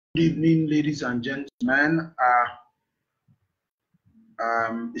Good evening, ladies and gentlemen.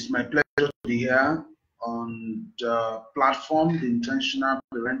 It's my pleasure to be here on the platform, the Intentional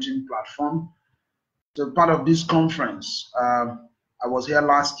Parenting platform. So part of this conference. I was here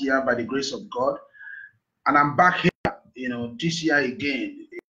last year by the grace of God, and I'm back here, this year again.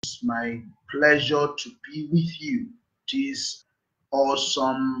 It's my pleasure to be with you this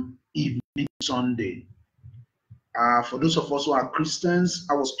awesome evening Sunday. For those of us who are Christians,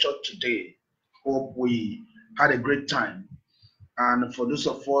 I was church today. Hope we had a great time. And for those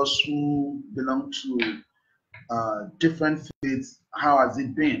of us who belong to different faiths, how has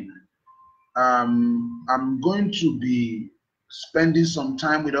it been? I'm going to be spending some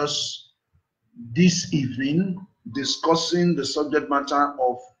time with us this evening discussing the subject matter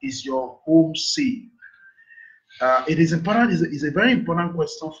of is your home safe? It is important. It's a very important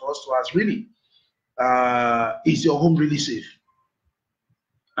question for us to ask, really. Is your home really safe?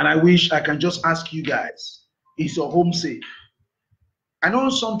 And I wish I can just ask you guys, is your home safe? I know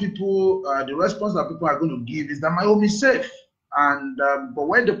some people, the response that people are going to give is that my home is safe. And but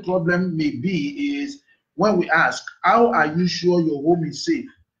where the problem may be is when we ask, how are you sure your home is safe?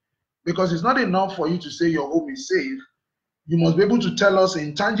 Because it's not enough for you to say your home is safe. You must be able to tell us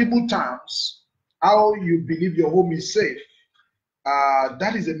in tangible terms how you believe your home is safe.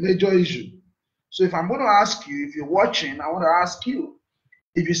 That is a major issue. So if I'm going to ask you, if you're watching, I want to ask you,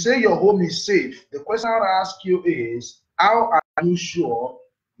 if you say your home is safe, the question I want to ask you is, how are you sure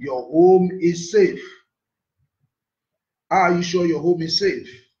your home is safe? How are you sure your home is safe?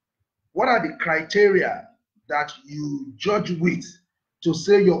 What are the criteria that you judge with to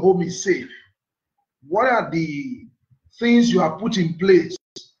say your home is safe? What are the things you have put in place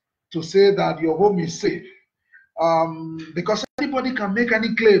to say that your home is safe? Because anybody can make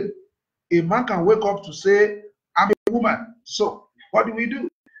any claim. A man can wake up to say, I'm a woman. So what do we do?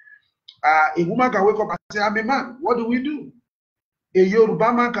 A woman can wake up and say, I'm a man. What do we do? A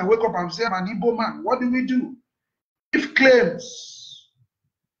Yoruba man can wake up and say, I'm an Igbo man. What do we do? If claims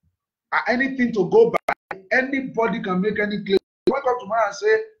are anything to go by, anybody can make any claim. Wake up tomorrow and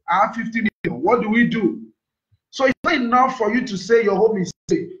say, I have 50 million. What do we do? So it's not enough for you to say your home is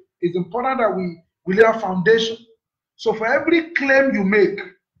safe. It's important that we lay a foundation. So for every claim you make,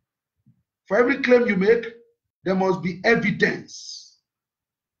 there must be evidence.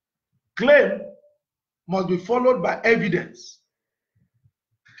 Claim must be followed by evidence.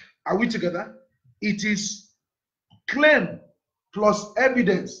 Are we together? It is claim plus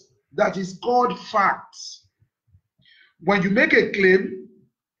evidence that is called facts. When you make a claim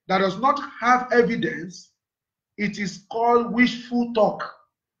that does not have evidence, it is called wishful talk.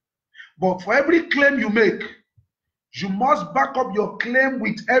 But for every claim you make, you must back up your claim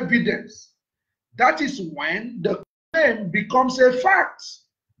with evidence. That is when the claim becomes a fact.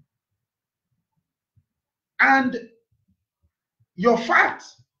 And your fact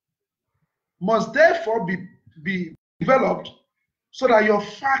must therefore be developed so that your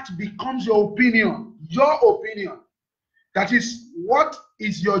fact becomes your opinion. Your opinion. That is, what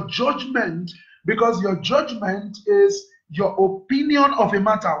is your judgment? Because your judgment is your opinion of a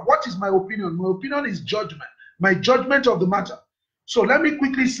matter. What is my opinion? My opinion is judgment. My judgment of the matter. So let me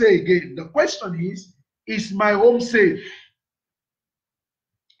quickly say again, the question is my home safe?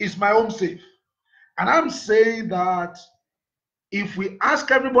 Is my home safe? And I'm saying that if we ask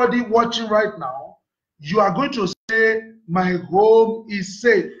everybody watching right now, you are going to say, my home is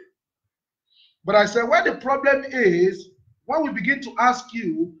safe. But I said, where the problem is, when we begin to ask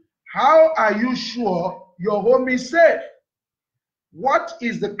you, how are you sure your home is safe? What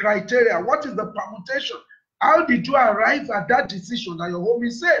is the criteria? What is the permutation? How did you arrive at that decision that your home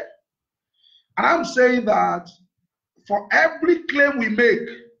is safe? And I'm saying that for every claim we make,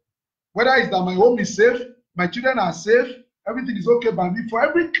 whether it's that my home is safe, my children are safe, everything is okay by me, for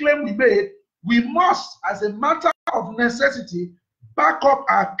every claim we made, we must, as a matter of necessity, back up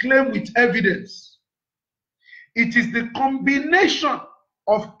our claim with evidence. It is the combination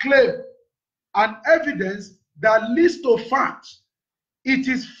of claim and evidence that leads to fact. It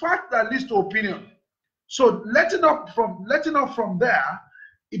is fact that leads to opinion. So letting up from there,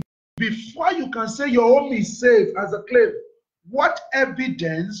 before you can say your home is safe as a claim, what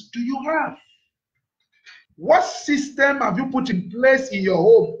evidence do you have? What system have you put in place in your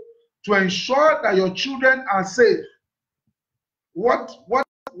home to ensure that your children are safe? What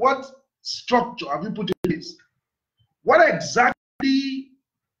structure have you put in place? What exactly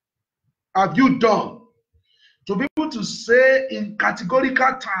have you done to be able to say in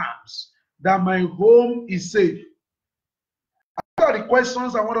categorical terms that my home is safe? Those are the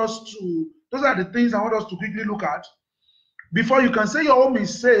questions I want us to, those are the things I want us to quickly look at. Before you can say your home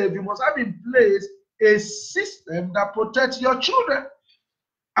is safe, you must have in place a system that protects your children.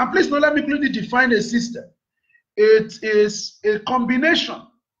 And please don't let me clearly define a system. It is a combination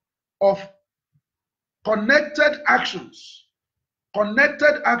of connected actions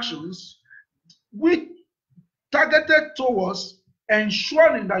which targeted towards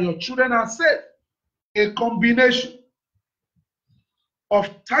ensuring that your children are safe. A combination of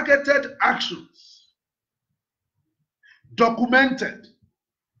targeted actions, documented,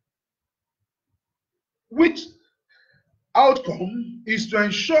 which outcome is to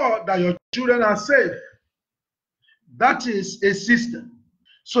ensure that your children are safe. That is a system.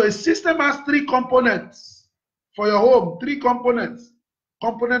 So a system has three components for your home, three components.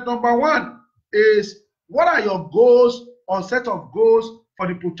 Component number one is, what are your goals or set of goals for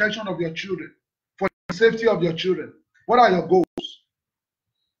the protection of your children, for the safety of your children? What are your goals?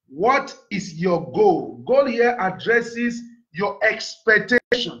 What is your goal? Goal here addresses your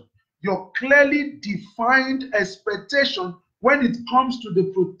expectation, your clearly defined expectation when it comes to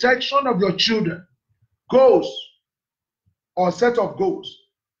the protection of your children. Goals or set of goals.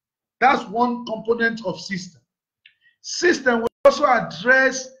 That's one component of system. System will also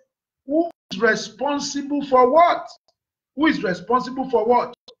address who is responsible for what. Who is responsible for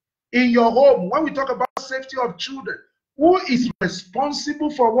what? In your home, when we talk about safety of children, who is responsible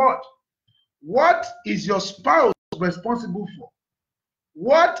for what? What is your spouse responsible for?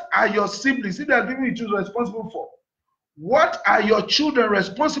 What are your siblings, if they are giving you children, responsible for? What are your children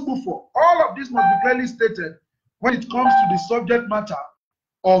responsible for? All of this must be clearly stated when it comes to the subject matter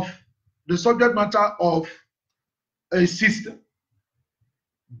of a system.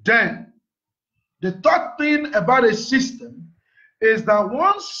 Then, the third thing about a system is that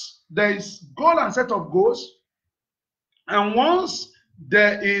once there is goal and set of goals, and once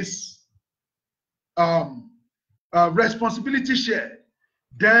there is responsibility shared,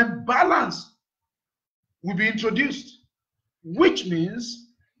 then balance will be introduced, which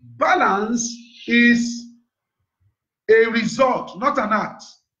means balance is a result, not an act.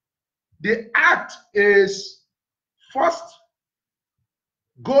 The act is first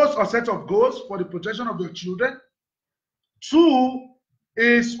goals or set of goals for the protection of your children. Two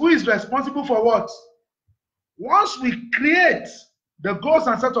is who is responsible for what. Once we create the goals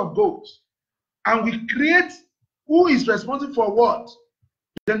and set of goals, and we create who is responsible for what,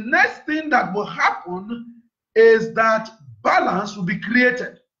 the next thing that will happen is that balance will be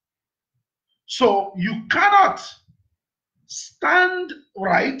created. So you cannot stand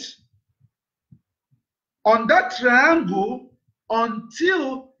right on that triangle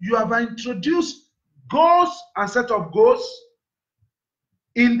until you have introduced goals and set of goals.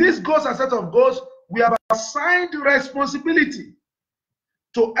 In these goals and set of goals, we have assigned responsibility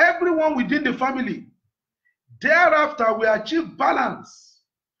to everyone within the family. Thereafter, we achieve balance.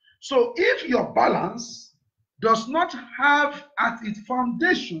 So if your balance does not have at its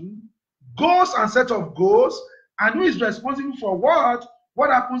foundation goals and set of goals, and who is responsible for what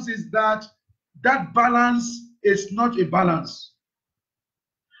happens is that that balance is not a balance.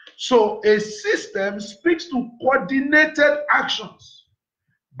 So a system speaks to coordinated actions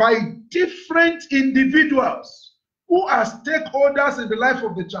by different individuals who are stakeholders in the life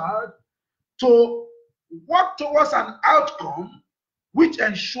of the child to work towards an outcome which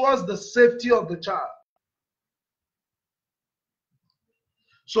ensures the safety of the child.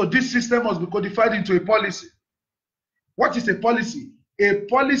 So this system must be codified into a policy. What is a policy? A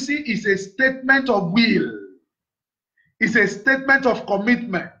policy is a statement of will. It's a statement of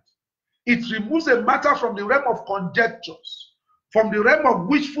commitment. It removes a matter from the realm of conjectures, from the realm of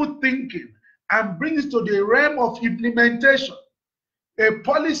wishful thinking, and brings it to the realm of implementation. A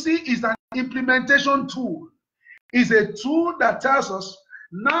policy is an implementation tool. It's a tool that tells us,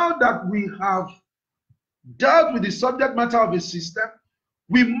 now that we have dealt with the subject matter of a system,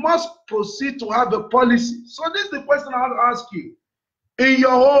 we must proceed to have a policy. So this is the question I want to ask you. In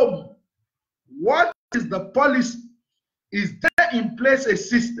your home, what is the policy? Is there in place a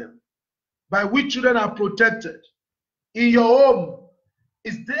system by which children are protected? In your home,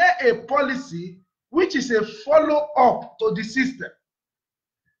 is there a policy which is a follow-up to the system?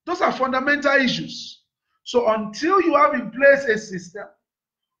 Those are fundamental issues. So until you have in place a system,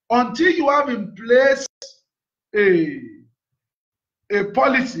 until you have in place a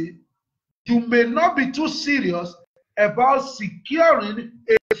policy, you may not be too serious about securing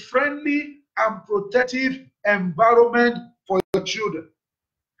a friendly and protective environment for your children.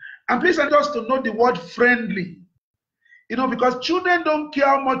 And please allow us to know the word friendly. You know, because children don't care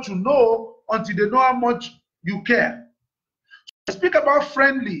how much you know until they know how much you care. So speak about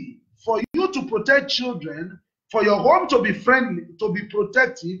friendly. For you to protect children, For your home to be friendly, to be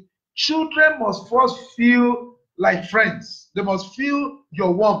protective, children must first feel like friends. They must feel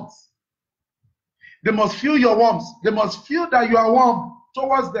your warmth. They must feel your warmth. They must feel that you are warm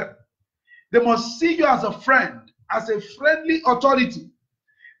towards them. They must see you as a friend, as a friendly authority.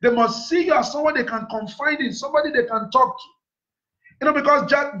 They must see you as someone they can confide in, somebody they can talk to. You know, because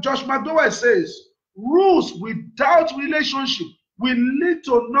Josh McDowell says, rules without relationship will lead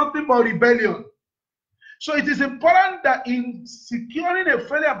to nothing but rebellion. So it is important that in securing a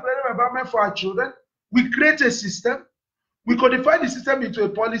friendly and pleasant environment for our children, we create a system, we codify the system into a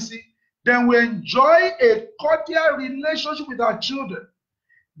policy, then we enjoy a cordial relationship with our children.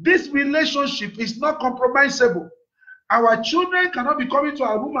 This relationship is not compromisable. Our children cannot be coming to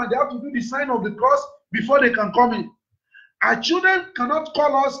our room and they have to do the sign of the cross before they can come in. Our children cannot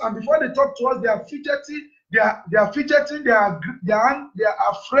call us and before they talk to us, they are fidgety, they are fidgeting, they are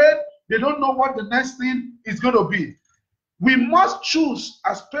afraid, they don't know what the next thing is going to be. We must choose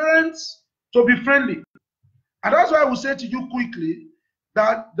as parents to be friendly. And that's why I will say to you quickly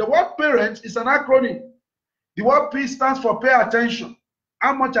that the word parent is an acronym. The word P stands for pay attention.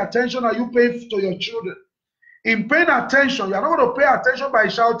 How much attention are you paying to your children? In paying attention, you're not going to pay attention by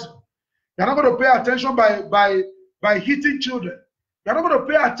shouting. You're not going to pay attention by hitting children. You're not going to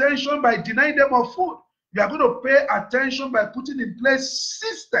pay attention by denying them of food. You are going to pay attention by putting in place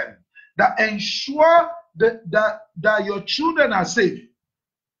systems that ensure that your children are safe.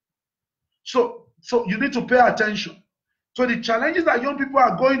 So you need to pay attention. So the challenges that young people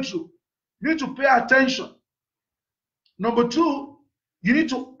are going through, you need to pay attention. Number two, you need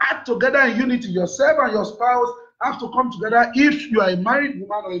to act together in unity. Yourself and your spouse have to come together if you are a married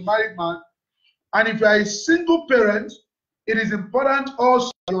woman or a married man. And if you are a single parent, it is important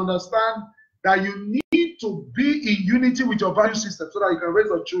also to understand that you need to be in unity with your value system so that you can raise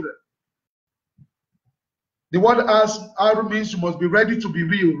your children. The word R means you must be ready to be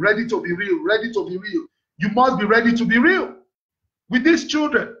real, ready to be real, ready to be real. You must be ready to be real with these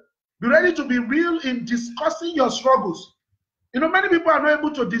children. Be ready to be real in discussing your struggles. You know, many people are not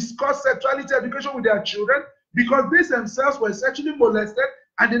able to discuss sexuality education with their children because they themselves were sexually molested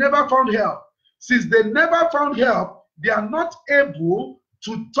and they never found help. Since they never found help, they are not able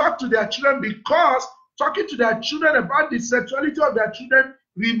to talk to their children because talking to their children about the sexuality of their children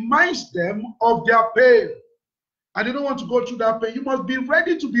reminds them of their pain. And they don't want to go through that pain. You must be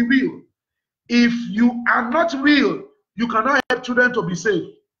ready to be real. If you are not real, you cannot help children to be safe.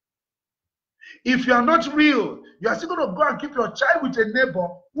 If you are not real, you are still going to go and keep your child with a neighbor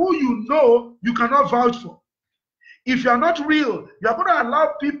who you know you cannot vouch for. If you are not real, you are going to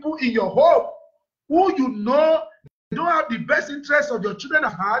allow people in your home who you know they don't have the best interest of your children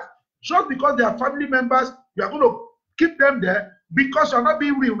at heart, just because they are family members, you are going to keep them there because you are not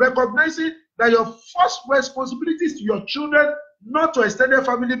being real, recognizing that your first responsibility is to your children, not to extended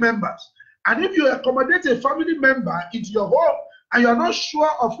family members. And if you accommodate a family member into your home and you are not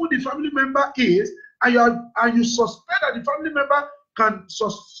sure of who the family member is, and you suspect that the family member can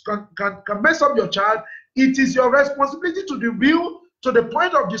mess up your child, it is your responsibility to be real to the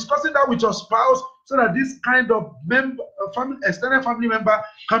point of discussing that with your spouse so that this kind of extended family member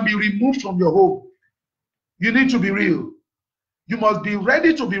can be removed from your home. You need to be real. You must be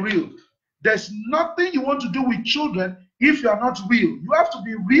ready to be real. There's nothing you want to do with children if you are not real. You have to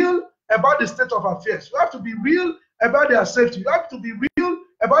be real about the state of affairs. You have to be real about their safety. You have to be real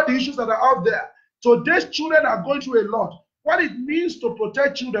about the issues that are out there. Today's children are going through a lot. What it means to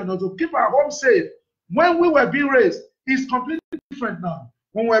protect children or to keep our home safe when we were being raised is completely different now.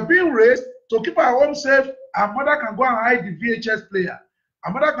 When we're being raised, to keep our home safe, our mother can go and hide the VHS player.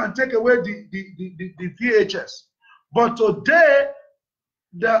 Our mother can take away the VHS. But today,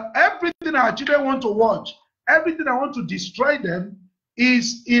 everything our children want to watch, everything I want to destroy them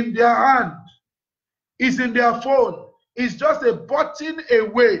is in their hand, is in their phone. It's just a button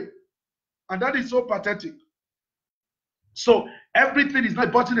away. And that is so pathetic. So everything is not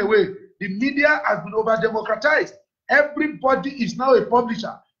a button away. The media has been over-democratized. Everybody is now a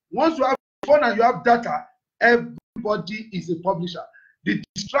publisher. Once you have a phone and you have data, everybody is a publisher. The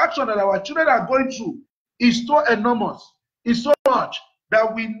distraction that our children are going through is so enormous, is so much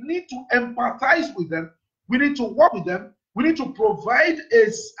that we need to empathize with them. We need to work with them. We need to provide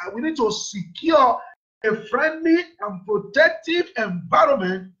we need to secure a friendly and protective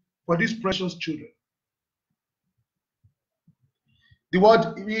environment for these precious children. The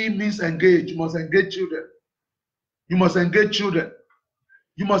word E means engage. You must engage children. You must engage children.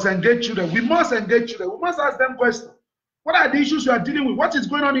 You must engage children. We must engage children. We must ask them questions. What are the issues you are dealing with? What is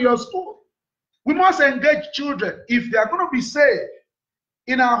going on in your school? We must engage children. If they are going to be safe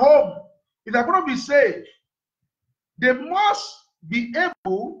in our home, if they are going to be safe they must be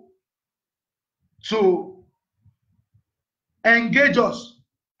able to engage us,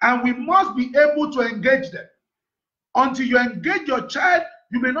 and we must be able to engage them. Until you engage your child,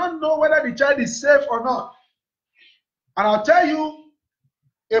 you may not know whether the child is safe or not. And I'll tell you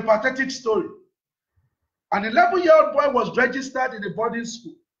a pathetic story. An 11-year-old boy was registered in a boarding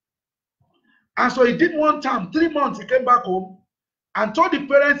school. And so he did one term, 3 months, he came back home and told the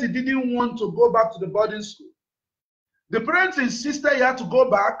parents he didn't want to go back to the boarding school. The parents insisted he had to go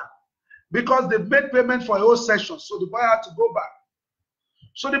back because they made payment for a whole session. So the boy had to go back.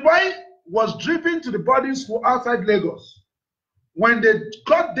 So the boy was driven to the boarding school outside Lagos. When they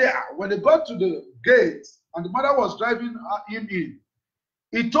got there, when they got to the gate and the mother was driving him in,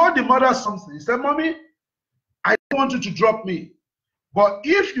 he told the mother something. He said, "Mommy, I don't want you to drop me. But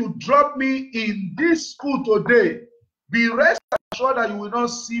if you drop me in this school today, be rest assured that you will not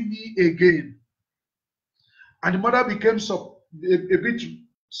see me again." And the mother became a bit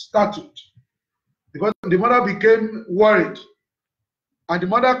startled, because the mother became worried. And the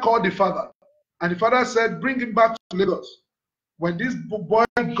mother called the father. And the father said, "Bring him back to Lagos." When this boy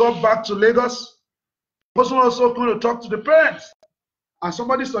got back to Lagos, the person also going to talk to the parents. And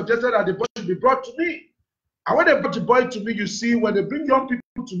somebody suggested that the boy should be brought to me. And when they brought the boy to me, you see, when they bring young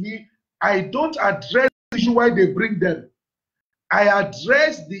people to me, I don't address the issue why they bring them. I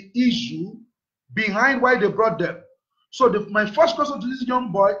address the issue behind why they brought them. So my first question to this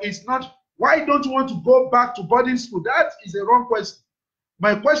young boy is not, why don't you want to go back to boarding school? That is a wrong question.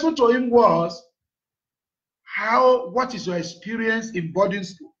 My question to him was, what is your experience in boarding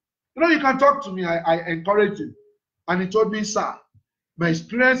school? You know, you can talk to me. I encouraged him. And he told me, "Sir, my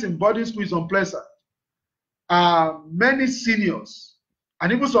experience in boarding school is unpleasant. Many seniors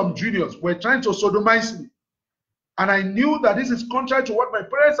and even some juniors were trying to sodomize me. And I knew that this is contrary to what my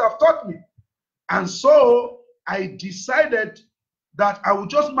parents have taught me. And so I decided that I would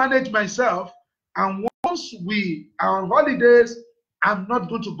just manage myself. And once we are on holidays, I'm not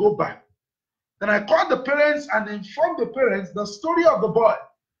going to go back." Then I called the parents and informed the parents the story of the boy.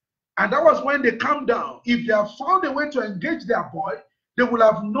 And that was when they calmed down. If they have found a way to engage their boy, they will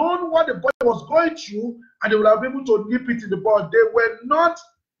have known what the boy was going through, and they will have been able to nip it in the bud. They were not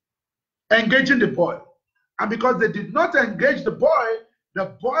engaging the boy. And because they did not engage the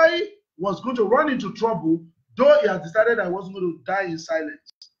boy was going to run into trouble, though he has decided I wasn't going to die in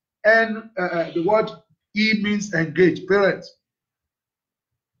silence. And the word E means engage, parents.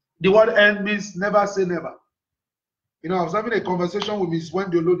 The word N means never say never. You know, I was having a conversation with Ms.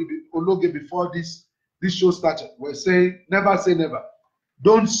 Wendy Ologe before this show started. We're saying never say never.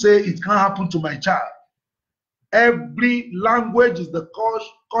 Don't say it can't happen to my child. Every language is the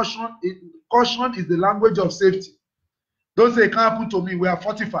caution. Caution is the language of safety. Don't say it can't happen to me. We are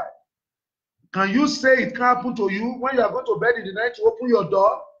fortified. Can you say it can't happen to you when you are going to bed in the night? You open your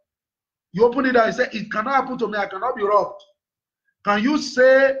door. You open it and you say it cannot happen to me. I cannot be robbed. Can you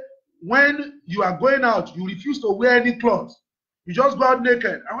say when you are going out, you refuse to wear any clothes? You just go out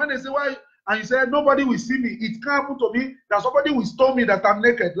naked. And when they say why, and you say nobody will see me, it can't happen to me. That somebody will stone me that I'm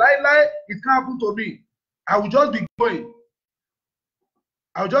naked. Lie, it can't happen to me. I will just be going.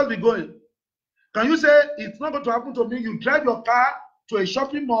 I will just be going. Can you say it's not going to happen to me? You drive your car to a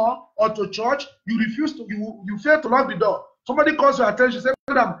shopping mall or to church, you refuse to, you fail to lock the door. Somebody calls your attention, say,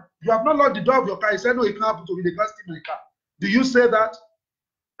 "Madam, you have not locked the door of your car." You say, "No, it can't happen to me. They can't steal my car." Do you say that?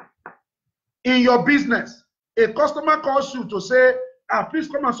 In your business, a customer calls you to say, "Please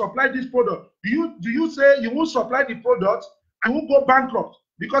come and supply this product." Do you say you won't supply the product and you won't go bankrupt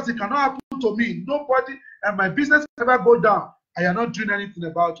because it cannot happen to me? Nobody, and my business can never go down. I am not doing anything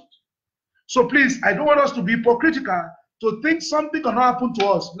about it. So please, I don't want us to be hypocritical to think something cannot happen to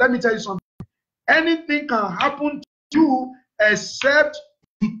us. Let me tell you something. Anything can happen to you except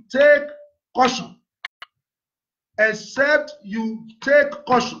you take caution. Except you take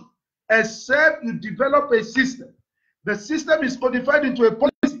caution. Except you develop a system. The system is codified into a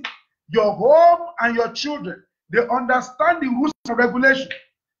policy. Your home and your children, they understand the rules and regulations.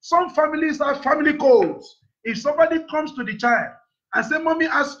 Some families have family codes. If somebody comes to the child and say, "Mommy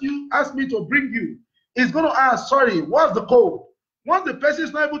asked me to bring you," it's going to ask, "Sorry, what's the code?" Once the person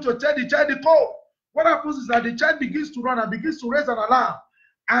is not able to tell the child the code, what happens is that the child begins to run and begins to raise an alarm.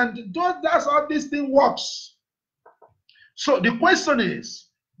 And that's how this thing works. So the question is,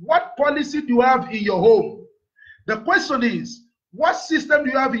 what policy do you have in your home? The question is, what system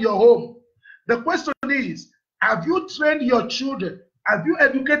do you have in your home? The question is, have you trained your children? Have you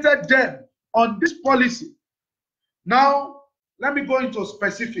educated them on this policy? Now, let me go into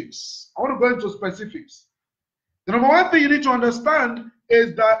specifics. I want to go into specifics. The number one thing you need to understand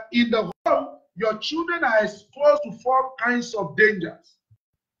is that in the home, your children are exposed to 4 kinds of dangers.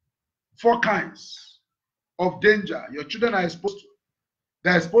 4 kinds of danger your children are exposed to.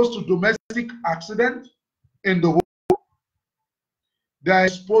 They're exposed to domestic accident in the home. They're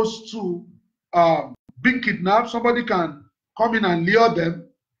exposed to being kidnapped. Somebody can come in and lure them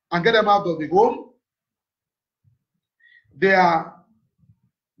and get them out of the home.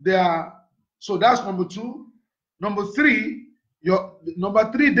 So that's number 2. Number 3,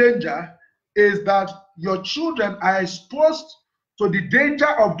 number 3 danger is that your children are exposed to the danger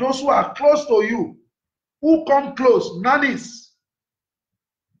of those who are close to you, who come close, nannies,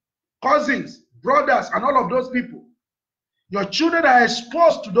 cousins, brothers, and all of those people. Your children are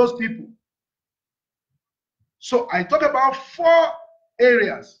exposed to those people. So I talk about 4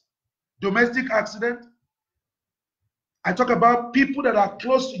 areas: domestic accident. I talk about people that are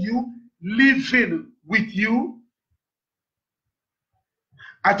close to you living with you.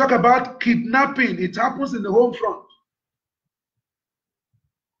 I talk about kidnapping. It happens in the home front.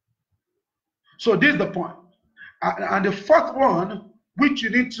 So this is the point. And the 4th one, which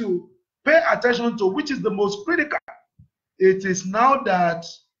you need to pay attention to, which is the most critical, it is now that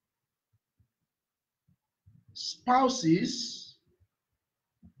spouses,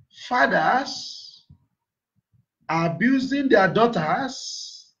 fathers are abusing their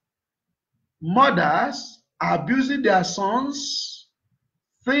daughters, mothers are abusing their sons.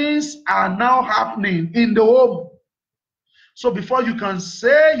 Things are now happening in the home. So before you can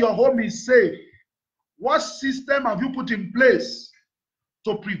say your home is safe, what system have you put in place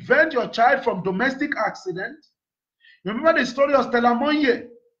to prevent your child from domestic accident? Remember the story of Stella Monye,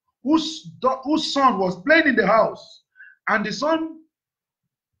 whose son was playing in the house, and the son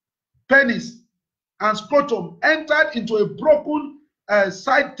penis and scrotum entered into a broken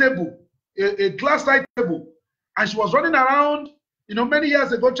side table, a glass side table, and she was running around, many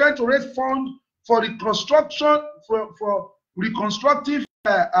years ago, trying to raise funds for reconstruction, for reconstructive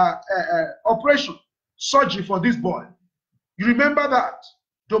operation, surgery for this boy. You remember that?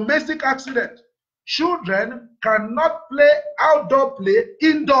 Domestic accident. Children cannot play outdoor play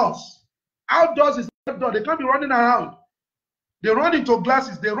indoors. Outdoors is outdoor. They can't be running around. They run into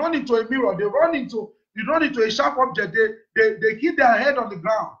glasses. They run into a mirror. They run into a sharp object. They hit their head on the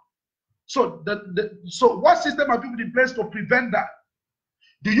ground. So so what system have you put in place to prevent that?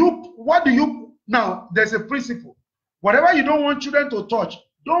 Now there's a principle. Whatever you don't want children to touch,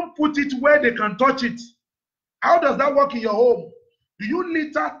 don't put it where they can touch it. How does that work in your home? Do you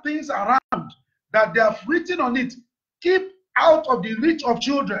litter things around that they have written on it? Keep out of the reach of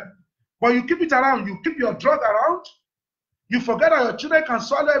children. But you keep it around. You keep your drug around. You forget that your children can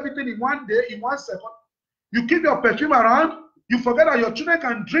swallow everything in 1 day, in 1 second. You keep your perfume around. You forget that your children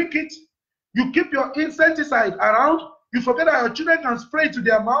can drink it. You keep your insecticide around. You forget that your children can spray it to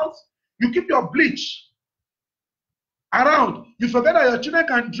their mouths. You keep your bleach around. You forget that your children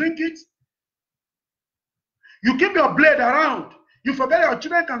can drink it. You keep your blade around. You forget your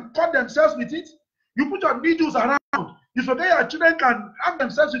children can cut themselves with it. You put your needles around. You forget your children can harm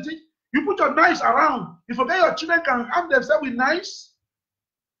themselves with it. You put your knives around. You forget your children can harm themselves with knives.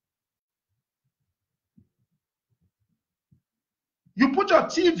 You put your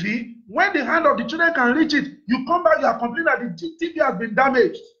TV when the hand of the children can reach it. You come back, you are complaining that the TV has been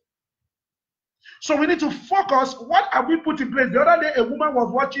damaged. So we need to focus. What have we put in place? The other day, a woman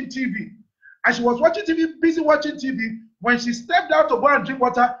was watching TV. And she was watching TV, busy watching TV. When she stepped out to go and drink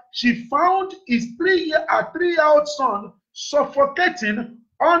water, she found his 3-year-old son suffocating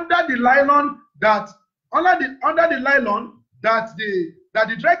under the nylon that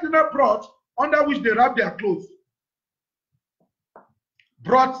the dry cleaner brought, under which they wrap their clothes.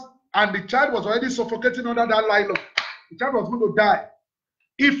 And the child was already suffocating under that nylon. The child was going to die,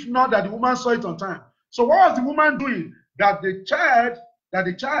 if not that the woman saw it on time. So what was the woman doing? That the child,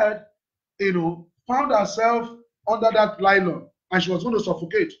 found herself under that nylon, and she was going to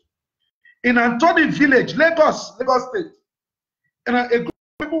suffocate. In Antony village, Lagos State, and a group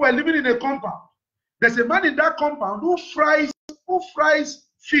of people were living in a compound. There's a man in that compound who fries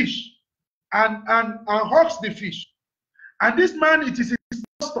fish and hawks the fish. And this man, it is his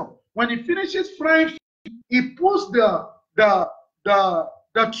custom. When he finishes frying fish, he puts the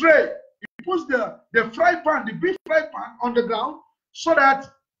tray, he puts the fry pan, the big fry pan on the ground, so that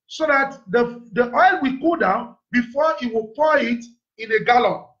the oil will cool down before he will pour it in a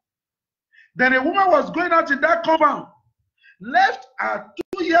gallon. Then a woman was going out in that compound, left a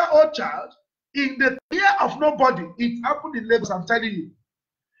 2-year-old child in the care of nobody. It happened in Lagos, I'm telling you.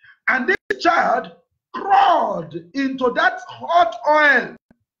 And this child crawled into that hot oil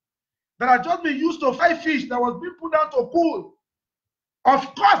that had just been used to fry fish that was being put down to cool.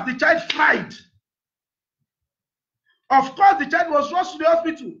 Of course, the child fried. Of course, the child was rushed to the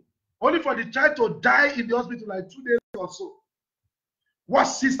hospital, only for the child to die in the hospital like 2 days or so. What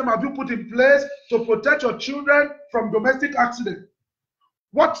system have you put in place to protect your children from domestic accident?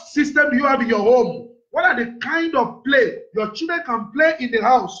 What system do you have in your home? What are the kind of play your children can play in the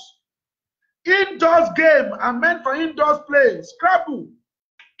house? Indoors game are meant for indoors play. Scrabble,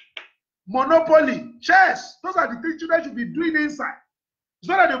 Monopoly, chess. Those are the things children should be doing inside.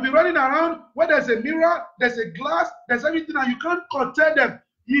 So that they'll be running around where there's a mirror, there's a glass, there's everything, and you can't contain them.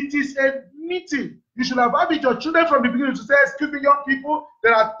 It is a meeting. You should have had your children from the beginning to say, excuse me, young people,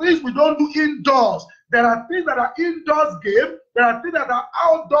 there are things we don't do indoors. There are things that are indoors game. There are things that are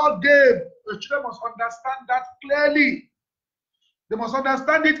outdoor game. The children must understand that clearly. They must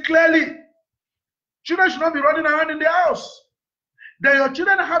understand it clearly. Children should not be running around in the house. Then your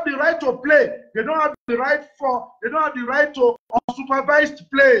children have the right to play. They don't have the right to unsupervised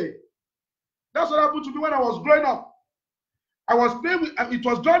play. That's what happened to me when I was growing up. I was playing with, it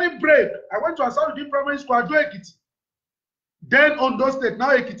was during break. I went to Asarudin Primary School, Ado Ekiti. Then Ondo State, now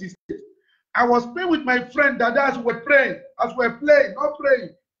Ekiti State. I was playing with my friend Dada as we were praying. As we were playing, not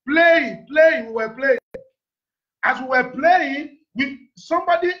praying. Playing, we were playing. As we were playing,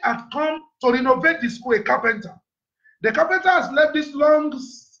 somebody had come to renovate the school, a carpenter. The carpenter has left this long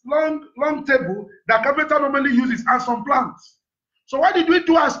table that carpenter normally uses and some planks. So what did we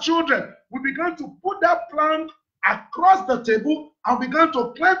do as children? We began to put that plank across the table and began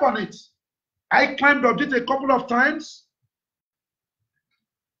to climb on it. I climbed on it a couple of times.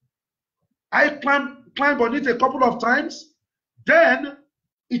 Then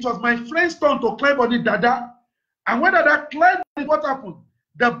it was my friend's turn to climb on it, Dada. And when Dada climbed on it, what happened?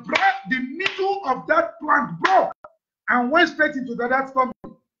 The middle of that plank broke and went straight into Dada's stomach.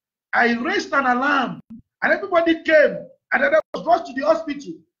 I raised an alarm and everybody came and Dada was rushed to the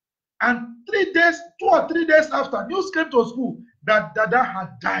hospital. And 2 or 3 days after, news came to school that Dada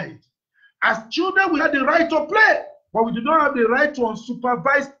had died. As children, we had the right to play, but we do not have the right to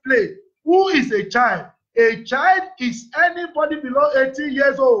unsupervised play. Who is a child? A child is anybody below 18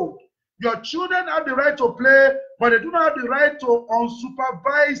 years old. Your children have the right to play, but they do not have the right to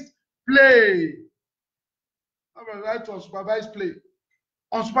unsupervised play. Have a right to unsupervised play.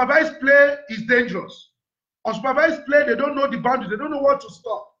 Unsupervised play is dangerous. Unsupervised play, they don't know the boundaries, they don't know what to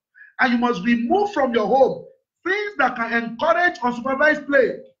stop. And you must remove from your home things that can encourage unsupervised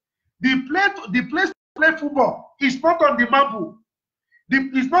play. The place to play football is not on the marble.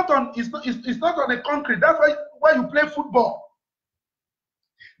 It's not on the concrete. That's why you play football.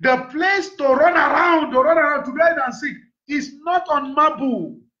 The place to run around to hide and seek is not on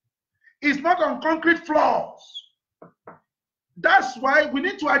marble. It's not on concrete floors. That's why we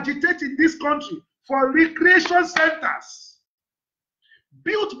need to agitate in this country for recreation centers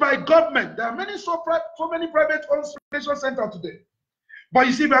built by government. There are so many private recreation centers today. But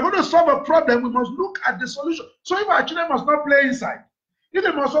you see, if we are going to solve a problem, we must look at the solution. So if our children must not play inside, if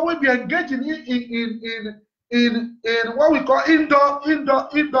they must always be engaged in what we call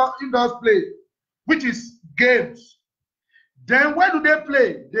indoors play, which is games, then where do they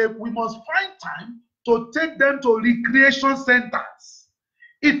play? We must find time to take them to recreation centers.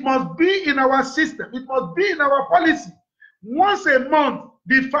 It must be in our system. It must be in our policy. Once a month,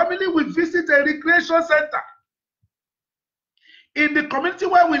 the family will visit a recreation center. In the community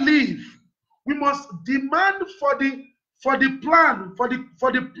where we live, we must demand for the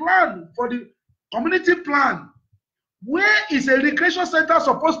community plan. Where is a recreation center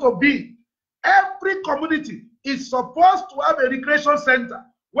supposed to be? Every community is supposed to have a recreation center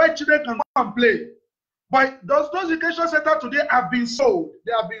where children can go and play. But those recreation centers today have been sold.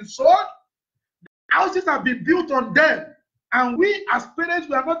 They have been sold. Houses have been built on them. And we as parents,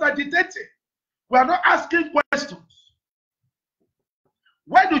 we are not agitating. We are not asking questions.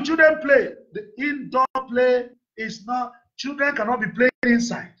 Where do children play? The indoor play is not, children cannot be playing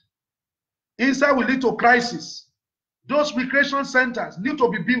inside. Inside will lead to crisis. Those recreation centers need to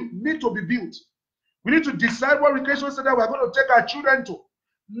be built. We need to decide what recreation center we are going to take our children to.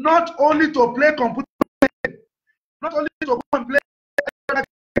 Not only to play computer, not only to go and play,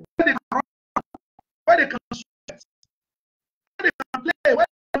 where they can sweat, where they can play, where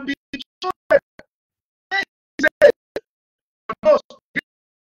they can be children. Those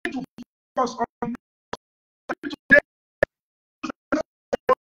need to focus on today.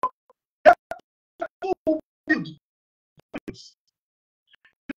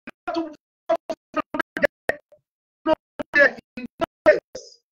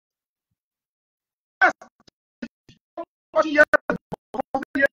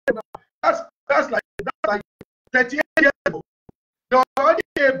 That's like 38 years ago. There was already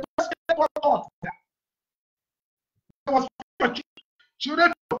a basketball court there. was for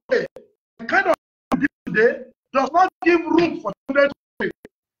children to play. The kind of today does not give room for children to play.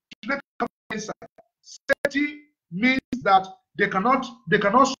 Children come inside. Safety means that they cannot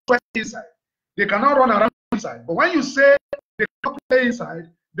sweat inside. They cannot run around inside. But when you say they cannot play inside,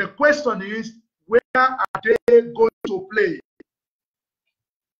 the question is, where are they going to play?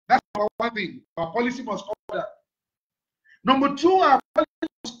 That's one thing. Our policy must cover that. Number two, our policy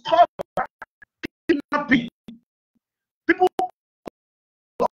must cover kidnapping. People,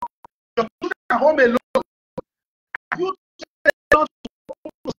 your children are home alone. You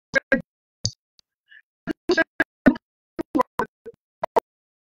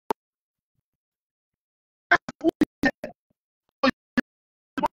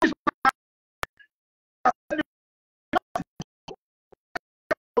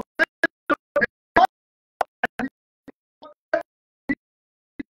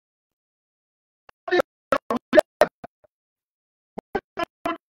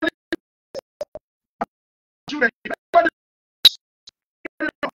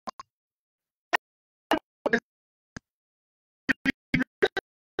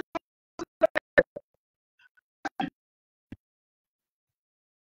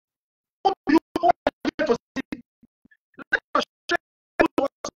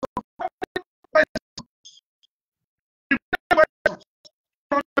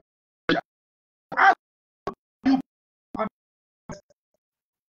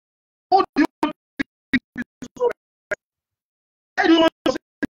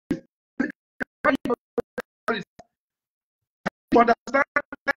not understand.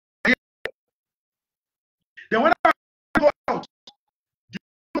 Then when I go out, it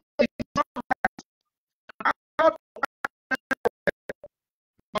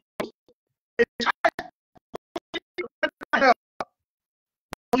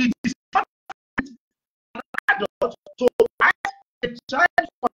is not an adult to ask a child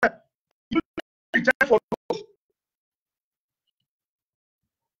for help. You need a child for those.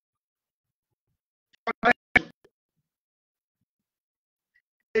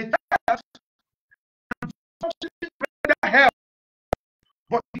 A child can help,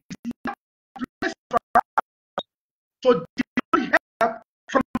 but it is not place for us to demand help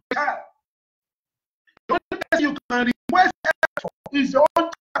from the child. The only person you can request help for is your own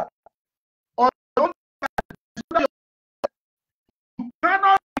child. Or your own child. You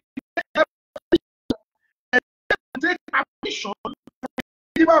cannot help and take permission from the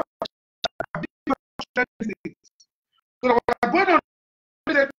giver of so we're going on.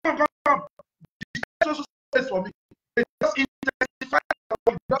 They come discuss space for me. They just intensify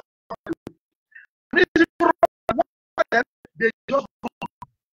they just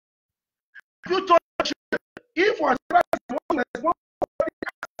you told if was asking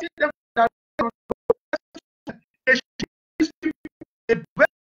them that they should a better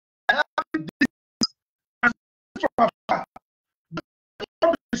and from afar.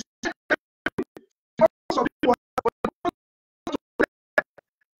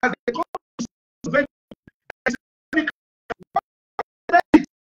 As they go to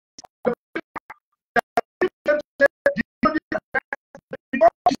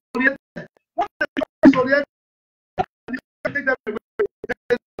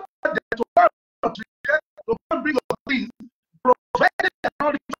provided they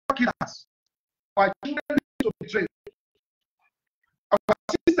are not killers. Our children need to be trained. Our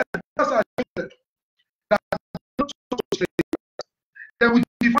sisters are children that are not trained. Then we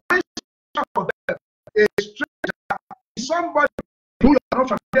define for them a stranger is somebody who you are not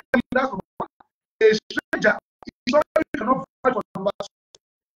familiar with. That's number one. A stranger is somebody you cannot fight for number two.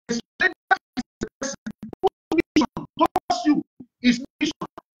 A stranger is the person whose mission towards you is mission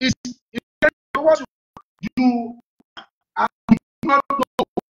is towards you are not know.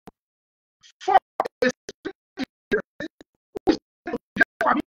 For a stranger who is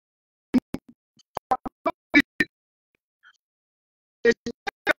family, a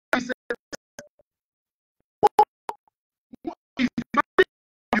stranger is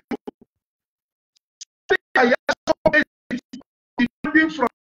from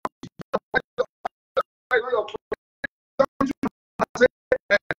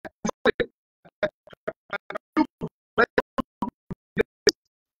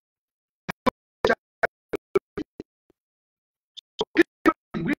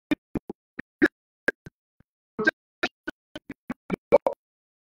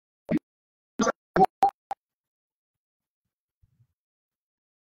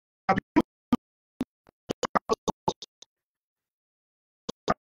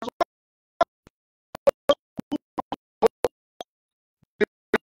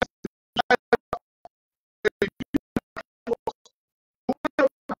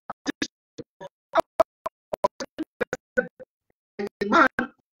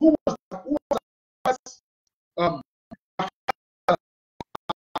who was the first